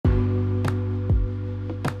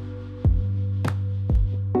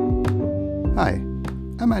Hi,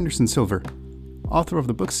 I'm Anderson Silver, author of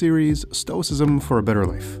the book series Stoicism for a Better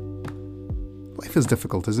Life. Life is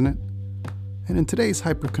difficult, isn't it? And in today's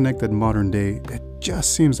hyper-connected modern day, it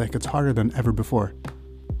just seems like it's harder than ever before,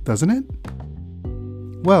 doesn't it?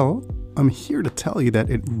 Well, I'm here to tell you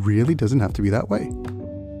that it really doesn't have to be that way.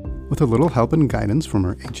 With a little help and guidance from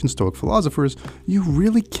our ancient Stoic philosophers, you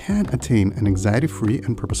really can attain an anxiety-free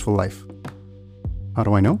and purposeful life. How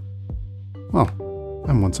do I know? Well,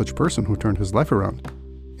 I'm one such person who turned his life around,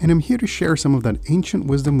 and I'm here to share some of that ancient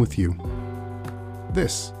wisdom with you.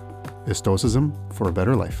 This is Stoicism for a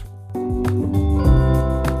Better Life.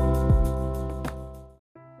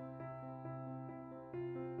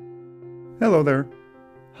 Hello there.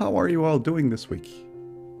 How are you all doing this week?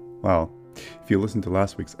 Well, if you listened to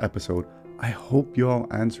last week's episode, I hope you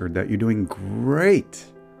all answered that you're doing great.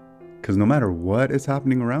 Because no matter what is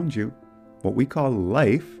happening around you, what we call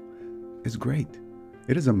life is great.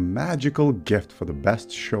 It is a magical gift for the best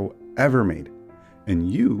show ever made.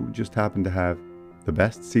 And you just happen to have the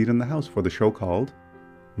best seat in the house for the show called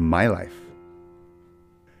My Life.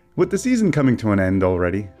 With the season coming to an end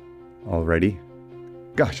already,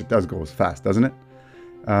 gosh, it does go as fast, doesn't it?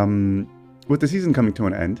 With the season coming to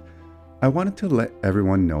an end, I wanted to let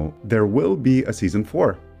everyone know there will be a season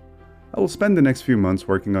 4. I will spend the next few months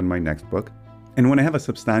working on my next book, and when I have a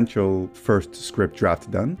substantial first script draft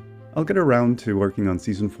done, I'll get around to working on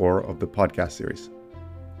season 4 of the podcast series.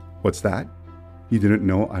 What's that? You didn't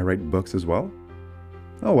know I write books as well?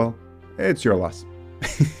 Oh well, it's your loss.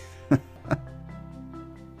 I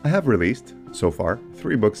have released, so far,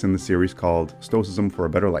 3 books in the series called Stoicism for a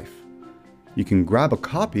Better Life. You can grab a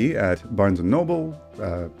copy at Barnes & Noble,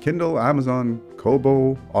 Kindle, Amazon,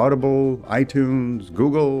 Kobo, Audible, iTunes,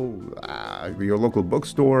 Google, your local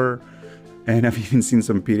bookstore, and I've even seen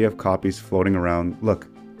some PDF copies floating around. Look,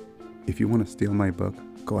 if you want to steal my book,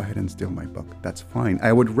 go ahead and steal my book. That's fine.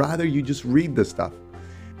 I would rather you just read this stuff.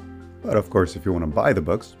 But of course, if you want to buy the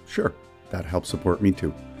books, sure, that helps support me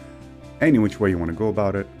too. Any which way you want to go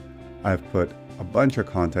about it, I've put a bunch of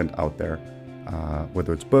content out there.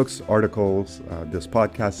 Whether it's books, articles, this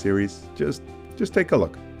podcast series, just take a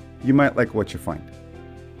look. You might like what you find.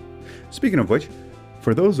 Speaking of which,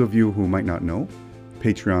 for those of you who might not know,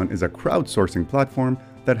 Patreon is a crowdsourcing platform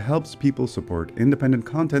that helps people support independent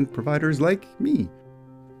content providers like me.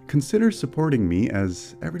 Consider supporting me,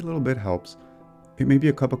 as every little bit helps. It may be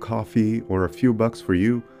a cup of coffee or a few bucks for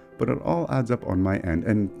you, but it all adds up on my end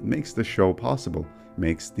and makes the show possible,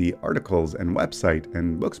 makes the articles and website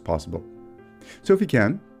and books possible. So if you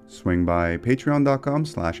can, swing by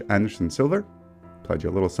patreon.com/AndersonSilver, pledge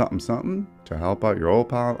a little something to help out your old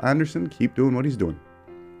pal Anderson keep doing what he's doing.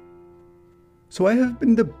 So I have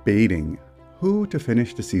been debating who to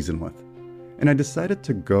finish the season with, and I decided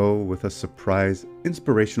to go with a surprise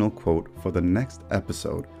inspirational quote for the next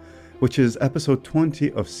episode, which is episode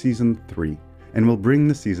 20 of season 3, and will bring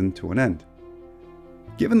the season to an end.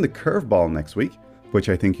 Given the curveball next week, which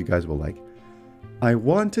I think you guys will like, I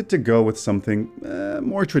wanted to go with something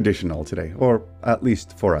more traditional today, or at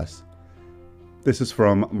least for us. This is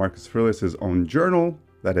from Marcus Aurelius' own journal,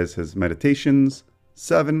 that is his Meditations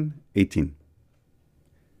 7:18.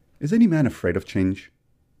 Is any man afraid of change?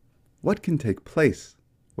 What can take place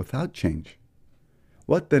without change?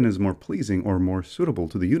 What then is more pleasing or more suitable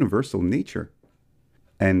to the universal nature?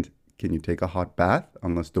 And can you take a hot bath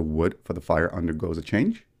unless the wood for the fire undergoes a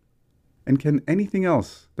change? And can anything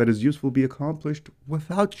else that is useful be accomplished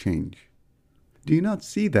without change? Do you not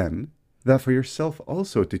see then that for yourself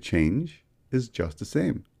also to change is just the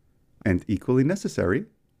same, and equally necessary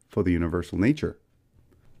for the universal nature?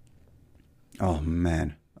 Oh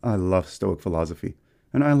man, I love Stoic philosophy,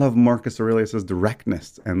 and I love Marcus Aurelius'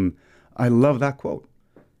 directness, and I love that quote.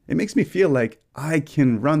 It makes me feel like I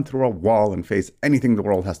can run through a wall and face anything the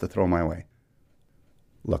world has to throw my way.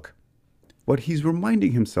 Look, what he's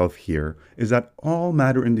reminding himself here is that all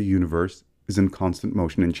matter in the universe is in constant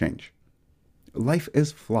motion and change. Life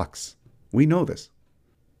is flux. We know this.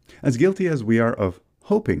 As guilty as we are of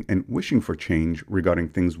hoping and wishing for change regarding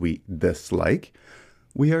things we dislike,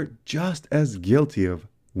 we are just as guilty of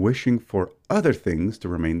wishing for other things to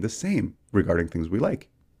remain the same regarding things we like.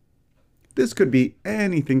 This could be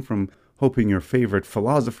anything from hoping your favorite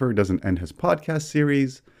philosopher doesn't end his podcast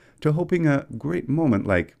series, to hoping a great moment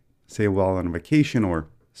like, say, while on vacation or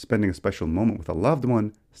spending a special moment with a loved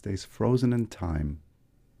one, stays frozen in time.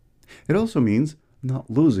 It also means not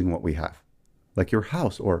losing what we have, like your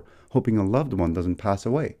house, or hoping a loved one doesn't pass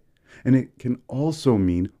away. And it can also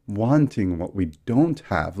mean wanting what we don't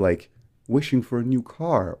have, like wishing for a new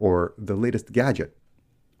car or the latest gadget.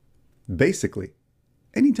 Basically,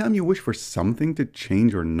 anytime you wish for something to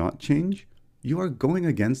change or not change, you are going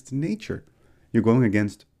against nature. You're going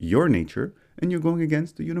against your nature, and you're going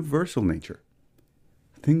against the universal nature.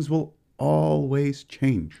 Things will always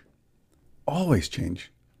change. Always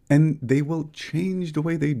change. And they will change the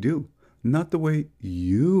way they do, not the way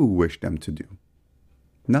you wish them to do.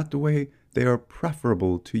 Not the way they are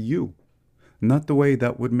preferable to you. Not the way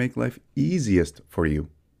that would make life easiest for you.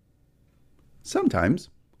 Sometimes,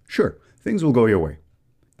 sure, things will go your way.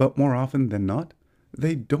 But more often than not,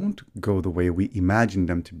 they don't go the way we imagine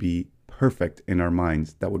them to be perfect in our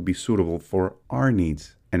minds that would be suitable for our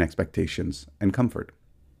needs and expectations and comfort.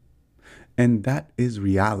 And that is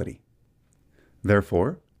reality.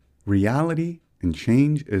 Therefore, reality and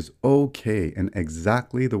change is okay and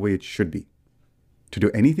exactly the way it should be. To do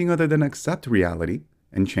anything other than accept reality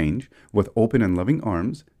and change with open and loving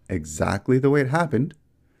arms, exactly the way it happened,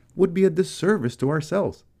 would be a disservice to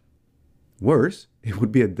ourselves. Worse, it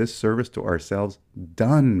would be a disservice to ourselves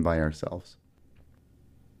done by ourselves.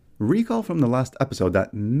 Recall from the last episode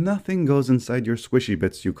that nothing goes inside your squishy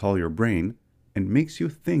bits you call your brain and makes you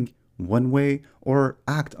think one way or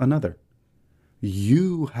act another.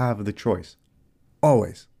 You have the choice.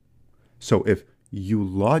 Always. So if you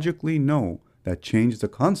logically know that change is a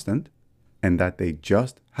constant and that they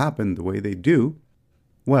just happen the way they do,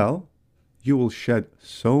 well, you will shed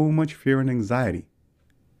so much fear and anxiety.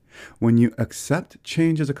 When you accept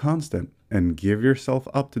change as a constant and give yourself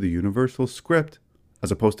up to the universal script,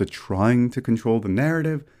 as opposed to trying to control the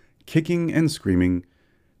narrative, kicking and screaming,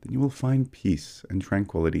 then you will find peace and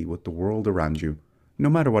tranquility with the world around you, no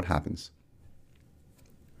matter what happens.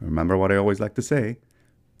 Remember what I always like to say,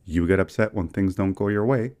 you get upset when things don't go your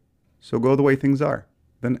way, so go the way things are,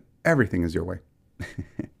 then everything is your way.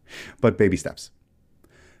 But baby steps.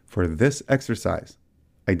 For this exercise,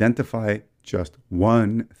 identify just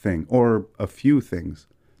one thing or a few things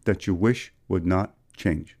that you wish would not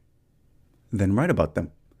change. Then write about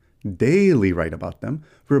them. Daily write about them,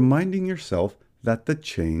 reminding yourself that the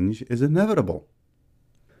change is inevitable.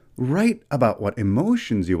 Write about what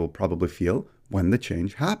emotions you will probably feel when the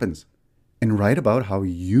change happens, and write about how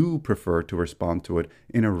you prefer to respond to it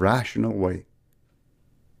in a rational way.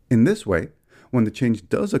 In this way, when the change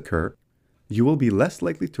does occur, you will be less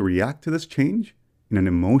likely to react to this change in an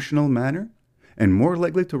emotional manner and more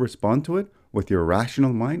likely to respond to it with your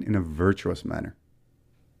rational mind in a virtuous manner.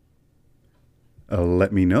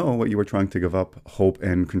 Let me know what you were trying to give up hope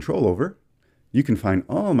and control over. You can find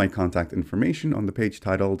all my contact information on the page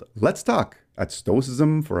titled Let's Talk at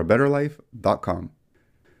stoicismforabetterlife.com.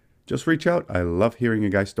 Just reach out. I love hearing you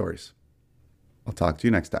guys' stories. I'll talk to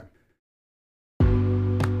you next time.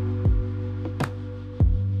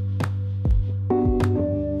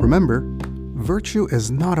 Remember, virtue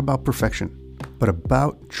is not about perfection, but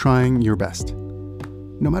about trying your best.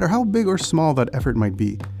 No matter how big or small that effort might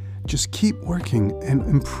be, just keep working and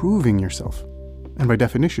improving yourself. And by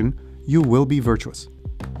definition, you will be virtuous.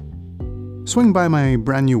 Swing by my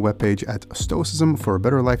brand new webpage at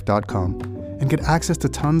stoicismforabetterlife.com and get access to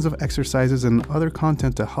tons of exercises and other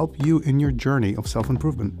content to help you in your journey of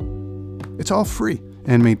self-improvement. It's all free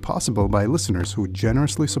and made possible by listeners who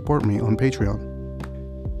generously support me on Patreon.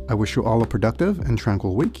 I wish you all a productive and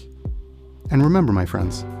tranquil week. And remember, my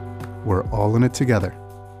friends, we're all in it together,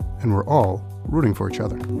 and we're all rooting for each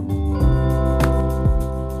other.